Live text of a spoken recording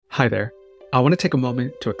Hi there. I want to take a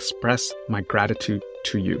moment to express my gratitude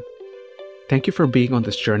to you. Thank you for being on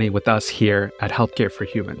this journey with us here at Healthcare for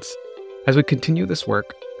Humans. As we continue this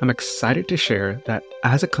work, I'm excited to share that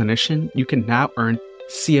as a clinician, you can now earn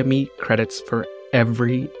CME credits for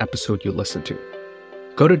every episode you listen to.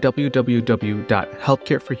 Go to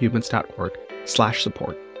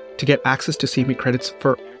www.healthcareforhumans.org/support to get access to CME credits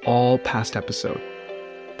for all past episodes.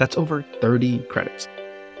 That's over 30 credits.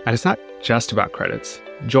 And it's not just about credits.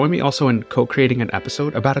 Join me also in co-creating an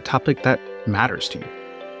episode about a topic that matters to you.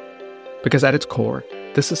 Because at its core,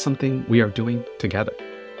 this is something we are doing together.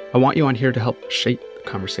 I want you on here to help shape the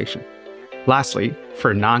conversation. Lastly,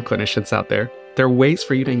 for non-clinicians out there are ways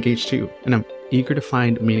for you to engage too, and I'm eager to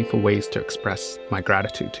find meaningful ways to express my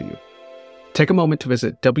gratitude to you. Take a moment to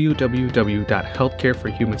visit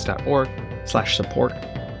www.healthcareforhumans.org/support,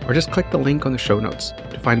 or just click the link on the show notes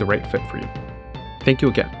to find the right fit for you. Thank you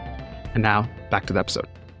again. And now, back to the episode.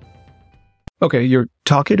 Okay, you're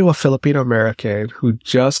talking to a Filipino American who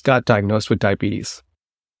just got diagnosed with diabetes.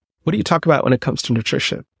 What do you talk about when it comes to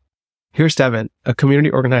nutrition? Here's Devin, a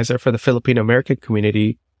community organizer for the Filipino American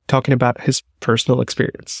community, talking about his personal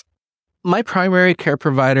experience. My primary care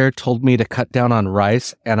provider told me to cut down on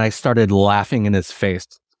rice, and I started laughing in his face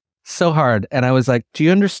so hard. And I was like, do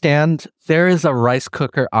you understand? There is a rice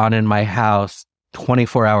cooker on in my house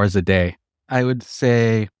 24 hours a day. I would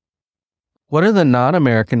say, what are the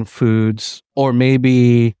non-American foods or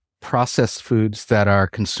maybe processed foods that are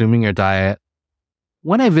consuming your diet?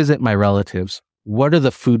 When I visit my relatives, what are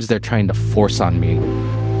the foods they're trying to force on me?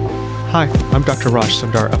 Hi, I'm Dr. Raj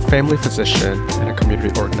Sundar, a family physician and a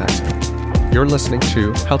community organizer. You're listening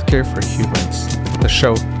to Healthcare for Humans, the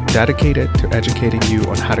show dedicated to educating you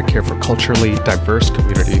on how to care for culturally diverse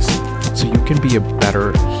communities so you can be a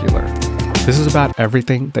better healer. This is about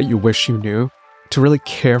everything that you wish you knew to really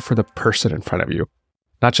care for the person in front of you,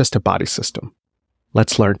 not just a body system.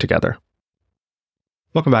 Let's learn together.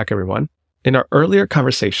 Welcome back, everyone. In our earlier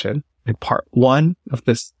conversation, in part 1 of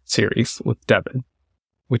this series with Devin,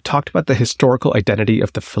 we talked about the historical identity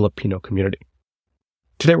of the Filipino community.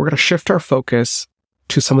 Today, we're going to shift our focus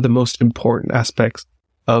to some of the most important aspects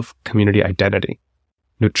of community identity: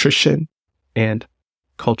 nutrition and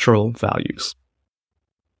cultural values.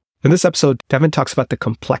 In this episode, Devin talks about the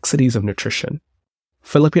complexities of nutrition.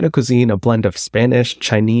 Filipino cuisine, a blend of Spanish,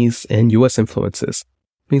 Chinese, and U.S. influences,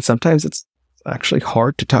 means sometimes it's actually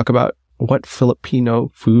hard to talk about what Filipino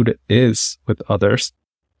food is with others,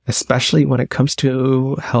 especially when it comes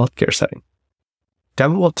to healthcare setting.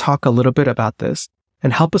 Devin will talk a little bit about this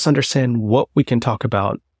and help us understand what we can talk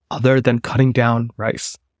about other than cutting down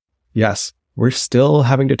rice. Yes, we're still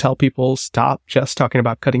having to tell people stop just talking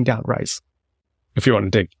about cutting down rice. If you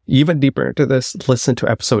want to dig even deeper into this, listen to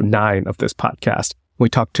episode 9 of this podcast. We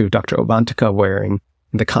talked to Dr. Ovantika Waring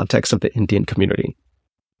in the context of the Indian community.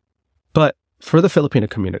 But for the Filipino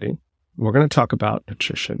community, we're going to talk about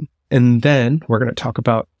nutrition. And then we're going to talk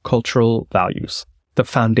about cultural values, the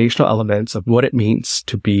foundational elements of what it means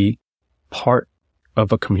to be part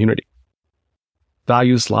of a community.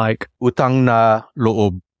 Values like Utang na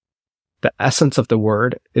loob. The essence of the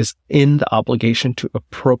word is in the obligation to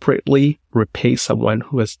appropriately repay someone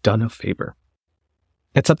who has done a favor.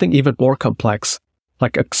 It's something even more complex,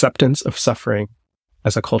 like acceptance of suffering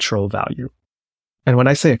as a cultural value. And when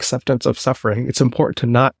I say acceptance of suffering, it's important to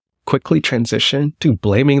not quickly transition to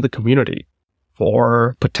blaming the community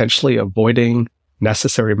for potentially avoiding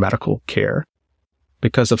necessary medical care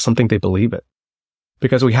because of something they believe in.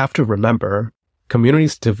 Because we have to remember,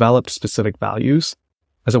 communities developed specific values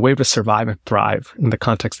as a way to survive and thrive in the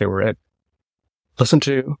context they were in. Listen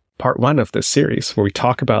to part 1 of this series where we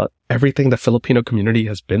talk about everything the Filipino community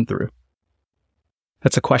has been through.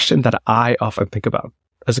 That's a question that I often think about.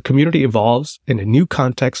 As a community evolves in a new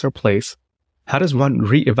context or place, how does one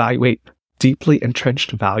reevaluate deeply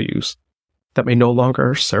entrenched values that may no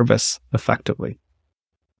longer serve us effectively?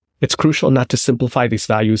 It's crucial not to simplify these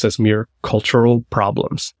values as mere cultural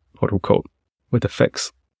problems, quote unquote, with a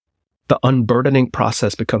fix. The unburdening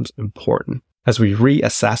process becomes important as we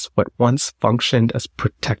reassess what once functioned as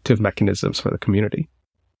protective mechanisms for the community.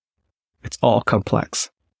 It's all complex.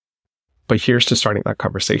 But here's to starting that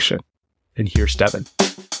conversation. And here's Devin.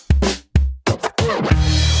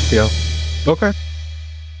 Yeah. Okay.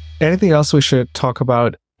 Anything else we should talk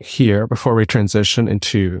about here before we transition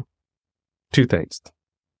into 2 things?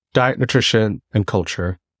 Diet, nutrition, and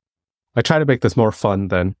culture. I try to make this more fun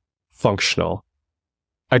than functional.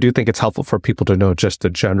 I do think it's helpful for people to know just the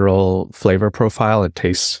general flavor profile and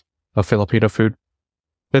taste of Filipino food.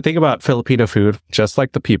 The thing about Filipino food, just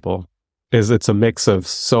like the people, is it's a mix of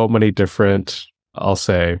so many different, I'll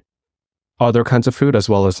say, other kinds of food as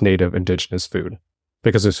well as native indigenous food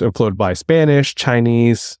because it's influenced by Spanish,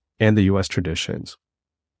 Chinese, and the US traditions.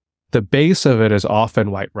 The base of it is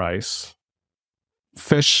often white rice.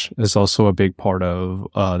 Fish is also a big part of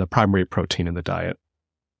the primary protein in the diet.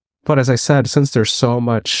 But as I said, since there's so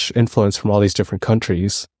much influence from all these different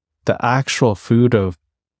countries, the actual food of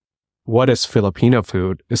what is Filipino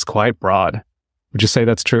food is quite broad. Would you say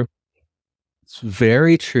that's true? It's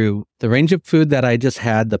very true. The range of food that I just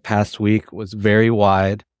had the past week was very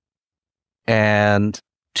wide. And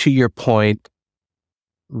to your point,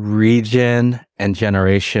 region and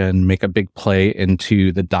generation make a big play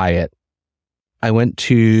into the diet. I went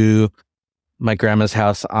to my grandma's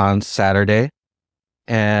house on Saturday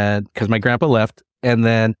and because my grandpa left, and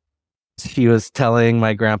then she was telling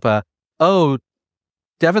my grandpa, "Oh,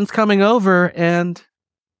 Devin's coming over and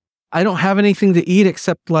I don't have anything to eat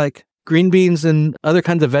except like green beans and other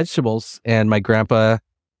kinds of vegetables." And my grandpa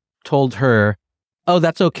told her, "Oh,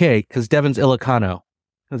 that's okay because Devin's Ilocano."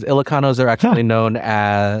 Because Ilocanos are actually known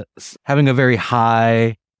as having a very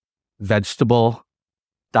high vegetable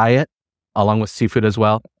diet, along with seafood as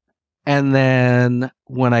well. And then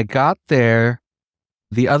when I got there,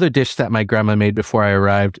 the other dish that my grandma made before I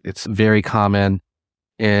arrived, it's very common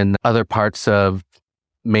in other parts of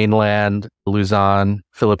mainland Luzon,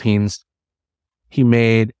 Philippines. He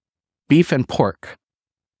made beef and pork.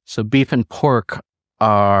 So beef and pork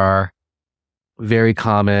are very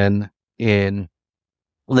common in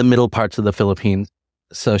the middle parts of the Philippines.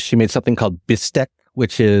 So she made something called bistek,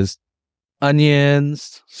 which is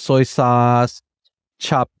onions, soy sauce,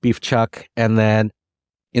 chopped beef chuck, and then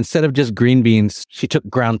instead of just green beans, she took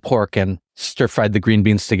ground pork and stir-fried the green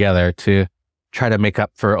beans together to try to make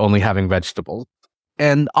up for only having vegetables.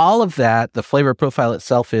 And all of that, the flavor profile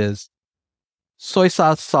itself is soy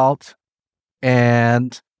sauce, salt,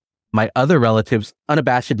 and my other relatives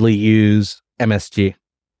unabashedly use MSG.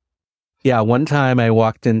 Yeah, one time I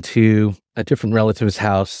walked into a different relative's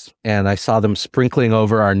house and I saw them sprinkling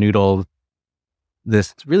over our noodles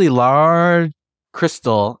this really large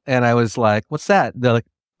crystal. And I was like, "What's that?" They're like,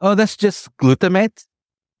 "Oh, that's just glutamate,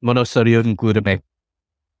 monosodium glutamate."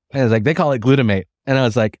 And I was like, "They call it glutamate." And I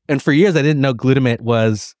was like, and for years I didn't know glutamate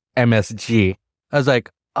was MSG. I was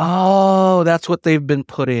like, "Oh, that's what they've been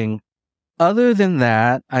putting." Other than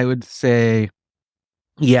that, I would say,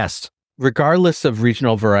 yes, regardless of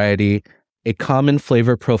regional variety, a common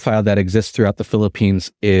flavor profile that exists throughout the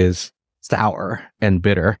Philippines is sour and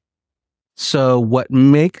bitter. So what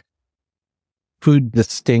makes food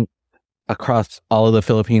distinct across all of the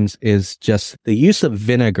Philippines is just the use of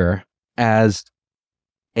vinegar as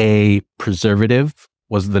a preservative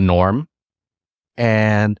was the norm.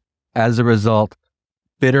 And as a result,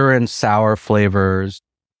 bitter and sour flavors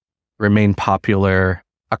remain popular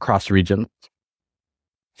across regions.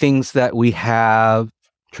 Things that we have,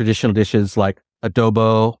 traditional dishes like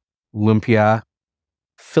adobo, lumpia.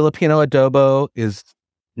 Filipino adobo is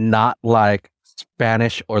not like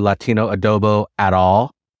Spanish or Latino adobo at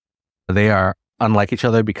all. They are unlike each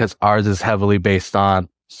other because ours is heavily based on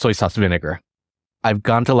soy sauce vinegar. I've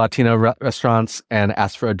gone to Latino restaurants and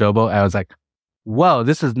asked for adobo. I was like, "Whoa,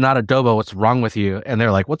 this is not adobo. What's wrong with you?" And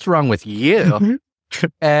they're like, "What's wrong with you?"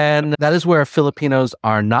 And that is where Filipinos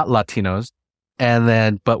are not Latinos. And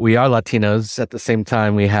then, but we are Latinos. At the same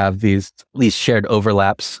time, we have these shared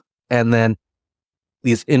overlaps. And then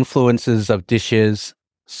these influences of dishes.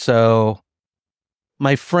 So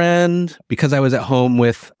my friend, because I was at home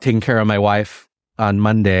with taking care of my wife on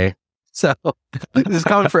Monday. So this is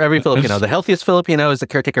common for every Filipino. The healthiest Filipino is the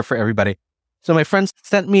caretaker for everybody. So my friend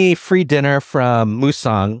sent me free dinner from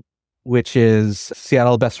Musang, which is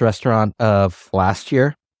Seattle's best restaurant of last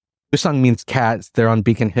year. Musang means cats. They're on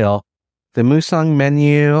Beacon Hill. The Musang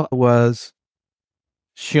menu was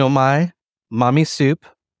siomai, mami soup,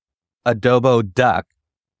 adobo duck.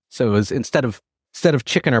 So it was instead of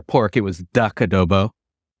chicken or pork, it was duck adobo,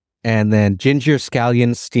 and then ginger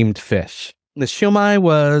scallion steamed fish. The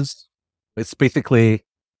siomai it's basically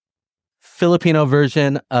Filipino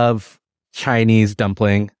version of Chinese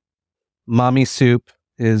dumpling. Mami soup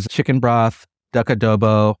is chicken broth, duck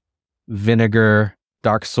adobo, vinegar,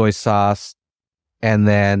 dark soy sauce, and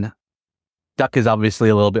then duck is obviously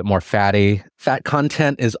a little bit more fatty. Fat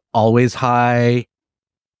content is always high.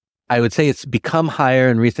 I would say it's become higher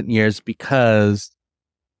in recent years because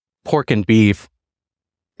pork and beef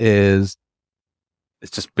it's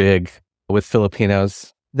just big with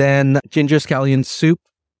Filipinos. Then ginger scallion soup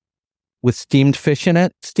with steamed fish in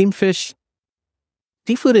it. Steamed fish,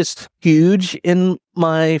 seafood is huge in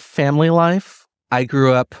my family life. I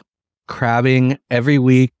grew up crabbing every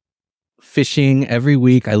week, fishing every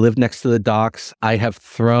week. I lived next to the docks. I have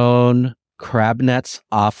thrown crab nets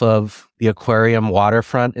off of the aquarium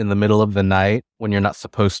waterfront in the middle of the night when you're not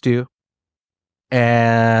supposed to.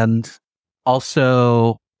 And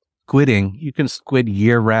also squidding. You can squid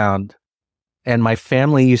year round. And my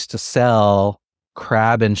family used to sell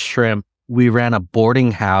crab and shrimp. We ran a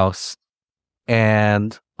boarding house,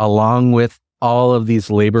 and along with all of these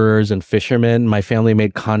laborers and fishermen, my family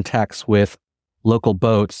made contacts with local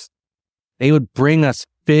boats. They would bring us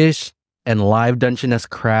fish and live Dungeness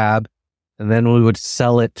crab, and then we would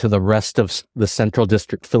sell it to the rest of the Central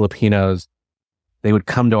District Filipinos. They would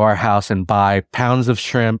come to our house and buy pounds of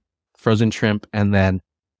shrimp, frozen shrimp, and then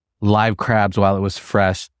live crabs while it was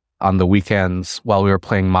fresh on the weekends while we were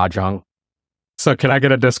playing mahjong. So can I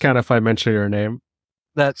get a discount if I mention your name?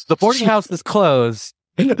 That's the boarding house is closed.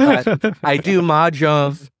 But I do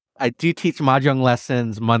mahjong. I do teach mahjong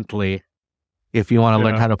lessons monthly. If you want to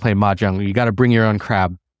learn how to play mahjong, you got to bring your own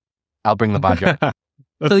crab. I'll bring the mahjong.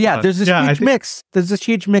 So yeah, there's this huge mix. There's this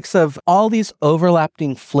huge mix of all these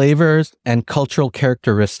overlapping flavors and cultural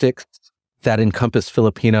characteristics that encompass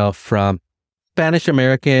Filipino, from Spanish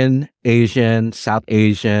American, Asian, South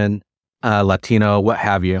Asian, Latino, what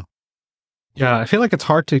have you. Yeah, I feel like it's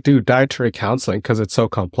hard to do dietary counseling because it's so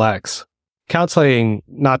complex. Counseling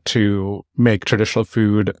not to make traditional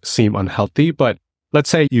food seem unhealthy, but let's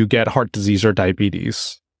say you get heart disease or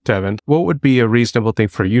diabetes, Devin. What would be a reasonable thing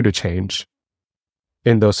for you to change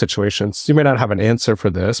in those situations? You may not have an answer for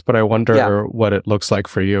this, but I wonder what it looks like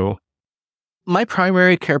for you. My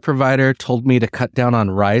primary care provider told me to cut down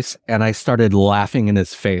on rice, and I started laughing in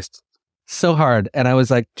his face so hard. And I was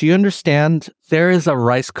like, do you understand? There is a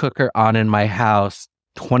rice cooker on in my house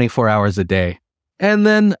 24 hours a day. And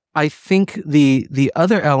then I think the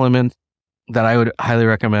other element that I would highly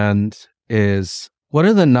recommend is, what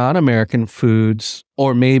are the non-American foods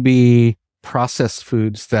or maybe processed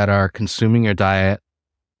foods that are consuming your diet?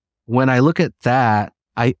 When I look at that,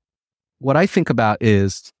 what I think about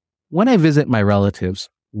is, when I visit my relatives,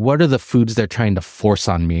 what are the foods they're trying to force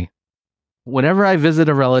on me? Whenever I visit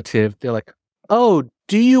a relative, they're like, oh,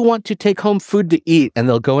 do you want to take home food to eat? And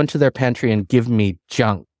they'll go into their pantry and give me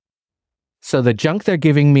junk. So the junk they're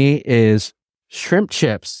giving me is shrimp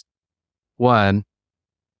chips, one,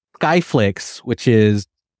 sky flakes, which is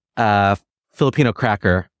Filipino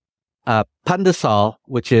cracker, pandesal,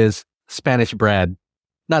 which is Spanish bread.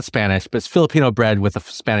 Not Spanish, but it's Filipino bread with a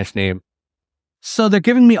Spanish name. So they're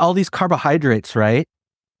giving me all these carbohydrates, right?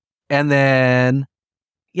 And then,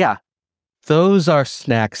 those are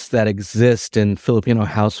snacks that exist in Filipino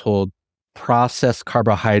household. Processed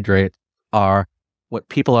carbohydrates are what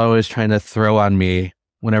people are always trying to throw on me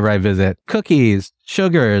whenever I visit. Cookies,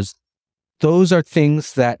 sugars, those are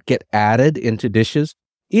things that get added into dishes.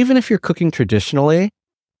 Even if you're cooking traditionally,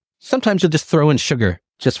 sometimes you'll just throw in sugar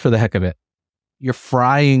just for the heck of it. You're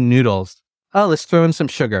frying noodles. Oh, let's throw in some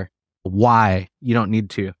sugar. Why? You don't need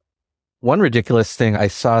to. One ridiculous thing, I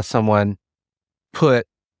saw someone put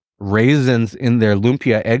raisins in their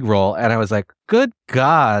lumpia egg roll, and I was like, good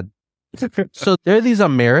God. So there are these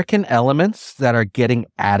American elements that are getting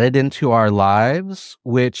added into our lives,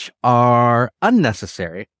 which are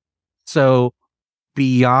unnecessary. So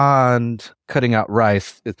beyond cutting out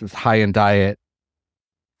rice, it's high in diet,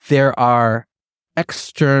 there are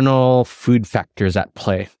external food factors at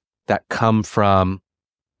play that come from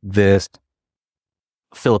this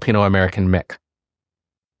Filipino-American mix.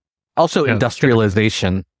 Also,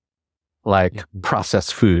 industrialization, like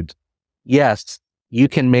processed food. Yes, you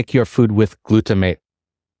can make your food with glutamate,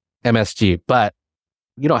 MSG, but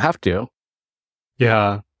you don't have to.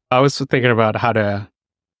 Yeah, I was thinking about how to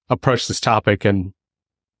approach this topic, and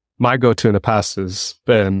my go-to in the past has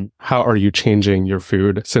been, how are you changing your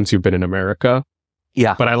food since you've been in America?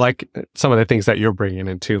 Yeah. But I like some of the things that you're bringing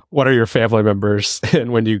into. What are your family members,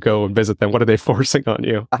 and when you go and visit them, what are they forcing on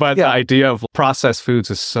you? But the idea of processed foods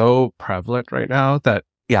is so prevalent right now that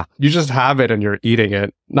you just have it and you're eating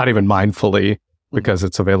it, not even mindfully, because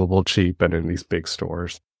it's available cheap and in these big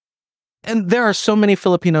stores. And there are so many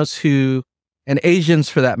Filipinos who, and Asians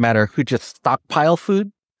for that matter, who just stockpile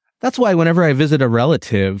food. That's why whenever I visit a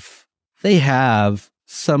relative, they have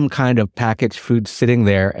some kind of packaged food sitting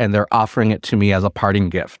there and they're offering it to me as a parting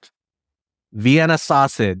gift. Vienna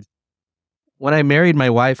sausage. When I married my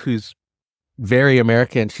wife, who's very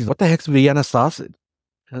American, she's, what the heck's Vienna sausage?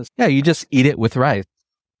 Yeah, you just eat it with rice.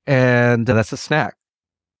 And that's a snack.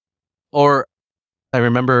 Or I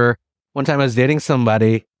remember one time I was dating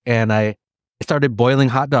somebody and I started boiling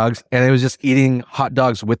hot dogs and I was just eating hot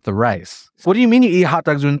dogs with the rice. What do you mean you eat hot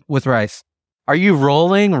dogs with rice? Are you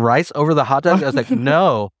rolling rice over the hot dog? I was like,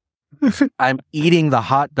 no, I'm eating the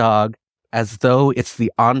hot dog as though it's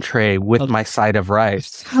the entree with my side of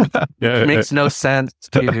rice. Yeah. It makes no sense,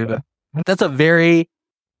 dude. That's a very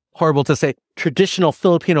horrible to say traditional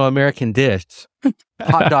Filipino American dish.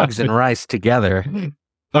 Hot dogs and rice together.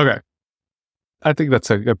 Okay. I think that's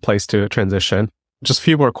a good place to transition. Just a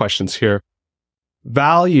few more questions here.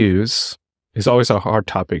 Values is always a hard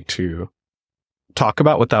topic to talk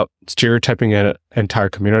about without stereotyping an entire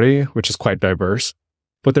community, which is quite diverse.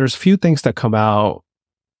 But there's a few things that come out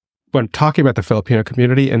when talking about the Filipino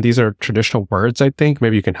community, and these are traditional words, I think.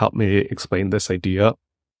 Maybe you can help me explain this idea.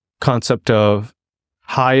 Concept of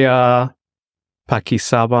haya,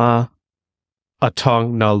 pakisama,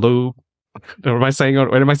 atong nalu. Am I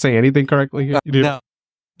saying anything correctly here? No.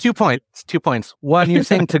 2 points. 2 points. One, you're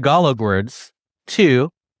saying Tagalog words. Two,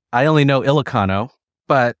 I only know Ilocano,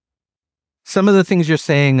 but some of the things you're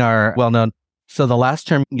saying are well known. So the last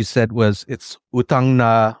term you said was it's utang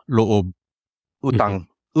na loob. Utang.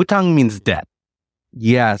 Utang means debt.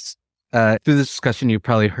 Yes. Through this discussion, you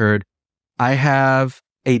probably heard I have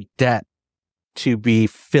a debt to be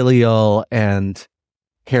filial and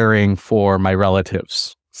caring for my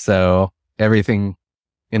relatives. So everything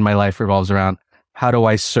in my life revolves around how do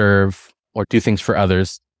I serve or do things for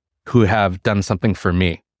others who have done something for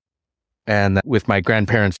me. And with my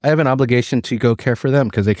grandparents, I have an obligation to go care for them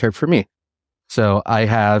because they cared for me. So I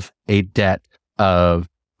have a debt of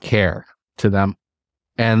care to them.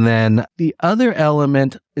 And then the other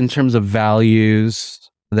element in terms of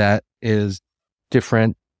values that is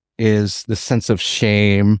different is the sense of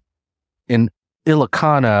shame. In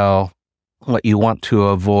Ilocano, what you want to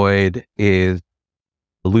avoid is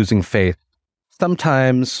losing faith.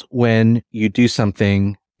 Sometimes when you do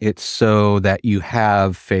something, it's so that you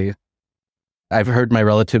have faith. I've heard my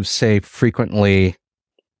relatives say frequently,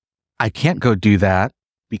 I can't go do that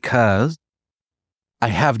because I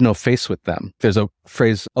have no face with them. There's a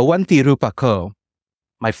phrase, "Awanti rupa ko,"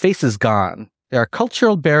 my face is gone. There are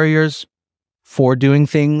cultural barriers for doing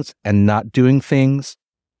things and not doing things,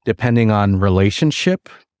 depending on relationship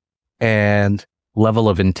and level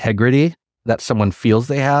of integrity that someone feels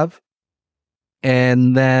they have.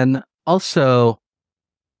 And then also,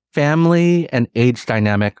 family and age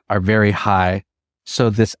dynamic are very high. So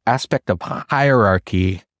this aspect of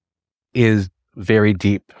hierarchy is very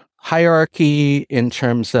deep. Hierarchy in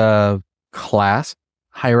terms of class,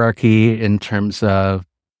 hierarchy in terms of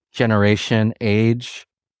generation, age.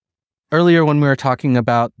 Earlier, when we were talking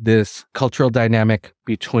about this cultural dynamic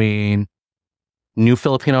between new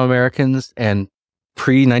Filipino Americans and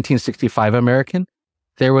pre-1965 American,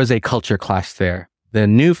 there was a culture clash there. The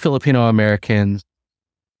new Filipino Americans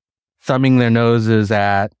thumbing their noses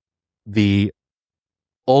at the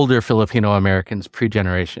older Filipino Americans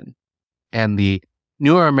pre-generation, and the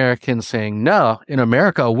newer Americans saying, no, in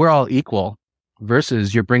America, we're all equal,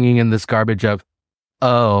 versus you're bringing in this garbage of,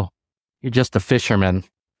 oh, you're just a fisherman.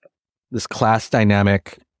 This class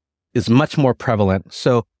dynamic is much more prevalent.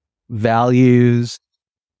 So values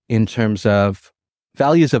in terms of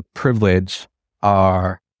values of privilege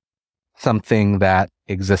are something that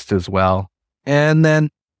exists as well. And then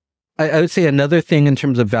I would say another thing in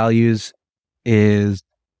terms of values is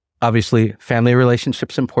obviously family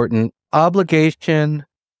relationships important. Obligation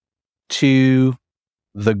to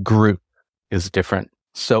the group is different.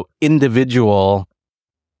 So individual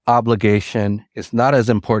obligation is not as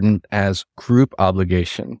important as group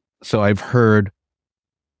obligation. So I've heard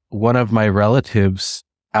one of my relatives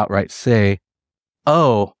outright say,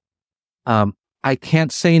 oh, I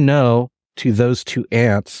can't say no to those two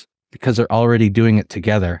aunts because they're already doing it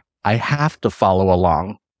together. I have to follow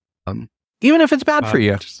along, even if it's bad for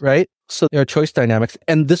you, right? So there are choice dynamics,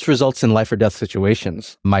 and this results in life or death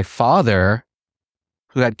situations. My father,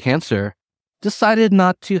 who had cancer, decided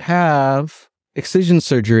not to have excision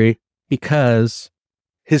surgery because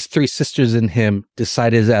his three sisters and him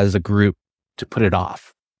decided as a group to put it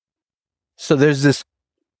off. So there's this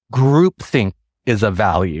group think is a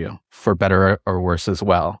value for better or worse as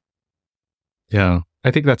well. Yeah,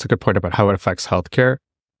 I think that's a good point about how it affects healthcare.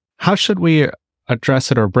 How should we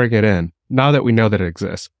address it or bring it in now that we know that it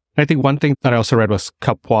exists? I think one thing that I also read was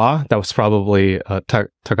kapwa. That was probably a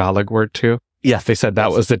Tagalog word too. Yeah. They said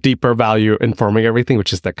that was the deeper value informing everything,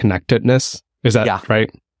 which is the connectedness. Is that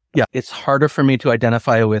right? Yeah. It's harder for me to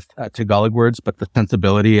identify with Tagalog words, but the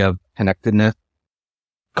sensibility of connectedness,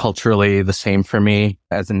 culturally the same for me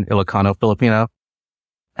as an Ilocano Filipino.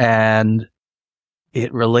 And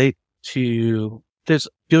it relates to there's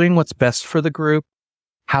doing what's best for the group.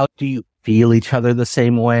 How do you feel each other the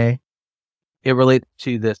same way? It relates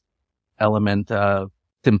to this element of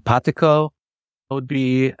simpatico would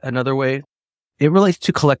be another way. It relates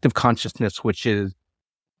to collective consciousness, which is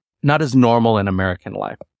not as normal in American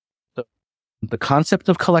life. So the concept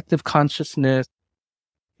of collective consciousness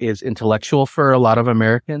is intellectual for a lot of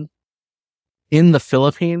Americans. In the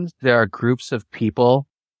Philippines, there are groups of people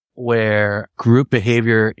where group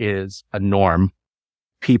behavior is a norm.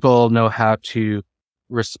 People know how to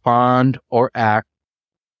respond or act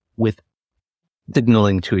with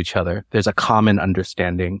signaling to each other. There's a common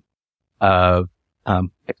understanding of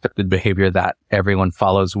accepted behavior that everyone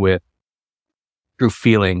follows with through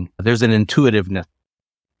feeling. There's an intuitiveness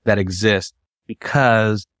that exists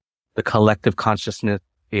because the collective consciousness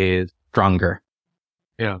is stronger.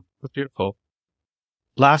 Yeah, that's beautiful.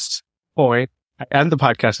 Last point, I end the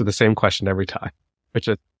podcast with the same question every time, which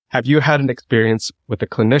is, have you had an experience with a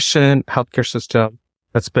clinician, healthcare system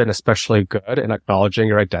that's been especially good in acknowledging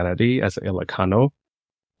your identity as an Ilocano,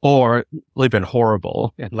 or really been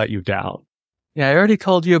horrible and let you down? Yeah, I already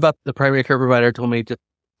told you about the primary care provider told me to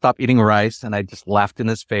stop eating rice, and I just laughed in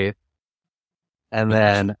his face. And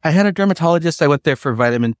then I had a dermatologist. I went there for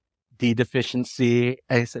vitamin D deficiency.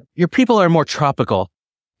 I said, your people are more tropical.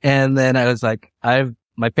 And then I was like,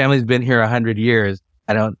 my family's been here 100 years.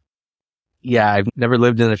 I've never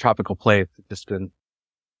lived in a tropical place. It's just been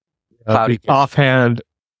cloudy. Offhand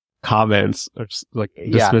comments are just like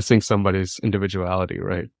dismissing somebody's individuality,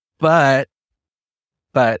 right? But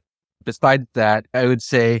besides that, I would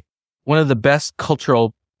say one of the best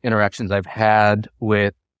cultural interactions I've had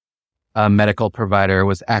with a medical provider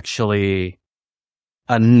was actually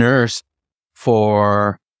a nurse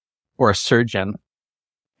for a surgeon.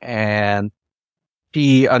 And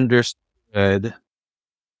she understood,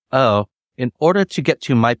 in order to get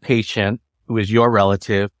to my patient, who is your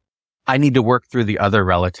relative, I need to work through the other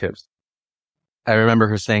relatives. I remember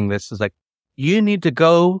her saying this is like, you need to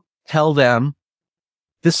go tell them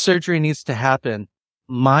this surgery needs to happen.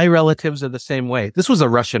 My relatives are the same way. This was a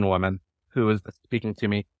Russian woman who was speaking to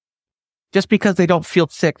me. Just because they don't feel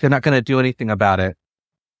sick, they're not going to do anything about it.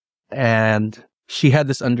 And she had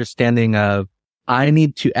this understanding of, I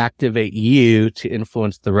need to activate you to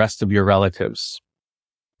influence the rest of your relatives.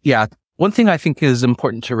 Yeah. One thing I think is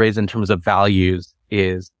important to raise in terms of values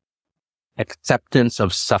is acceptance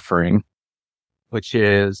of suffering, which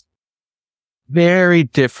is very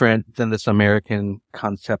different than this American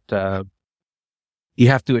concept of you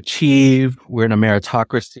have to achieve. We're in a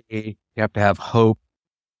meritocracy. You have to have hope.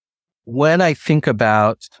 When I think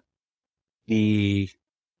about the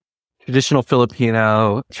traditional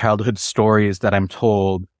Filipino childhood stories that I'm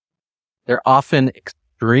told, they're often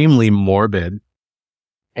extremely morbid.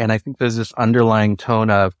 And I think there's this underlying tone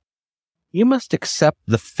of, you must accept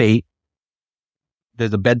the fate.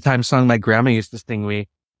 There's a bedtime song my grandma used to sing me.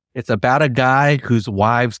 It's about a guy whose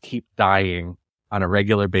wives keep dying on a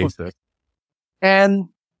regular basis. And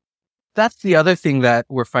that's the other thing that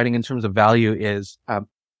we're fighting in terms of value is,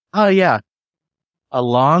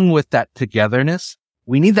 along with that togetherness,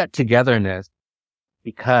 we need that togetherness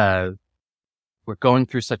because we're going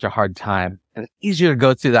through such a hard time, and it's easier to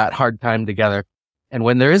go through that hard time together. And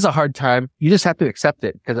when there is a hard time, you just have to accept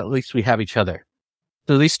it because at least we have each other.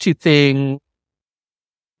 So these two things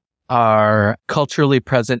are culturally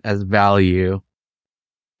present as value.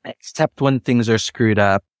 Accept when things are screwed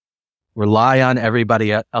up. Rely on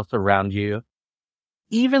everybody else around you.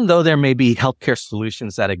 Even though there may be healthcare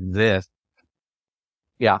solutions that exist.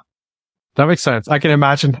 Yeah. That makes sense. I can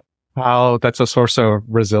imagine how that's a source of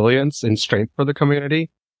resilience and strength for the community.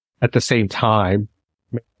 At the same time,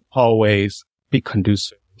 always be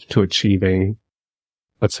conducive to achieving,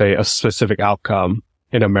 let's say, a specific outcome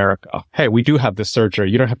in America. Hey, we do have this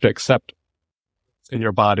surgery. You don't have to accept in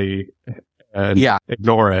your body and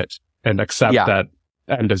ignore it and accept that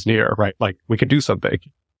end is near, right? Like we could do something.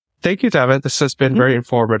 Thank you, Devin. This has been very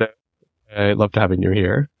informative. I loved having you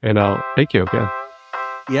here, and thank you again.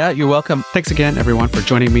 Yeah, you're welcome. Thanks again, everyone, for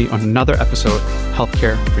joining me on another episode of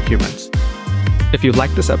Healthcare for Humans. If you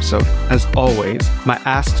like this episode, as always, my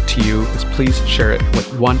ask to you is please share it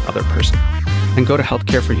with one other person and go to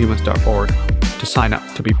healthcareforhumans.org to sign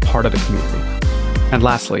up to be part of the community. And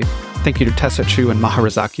lastly, thank you to Tessa Chu and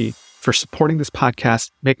Maharazaki for supporting this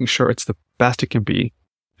podcast, making sure it's the best it can be,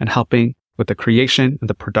 and helping with the creation and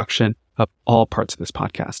the production of all parts of this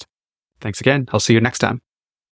podcast. Thanks again. I'll see you next time.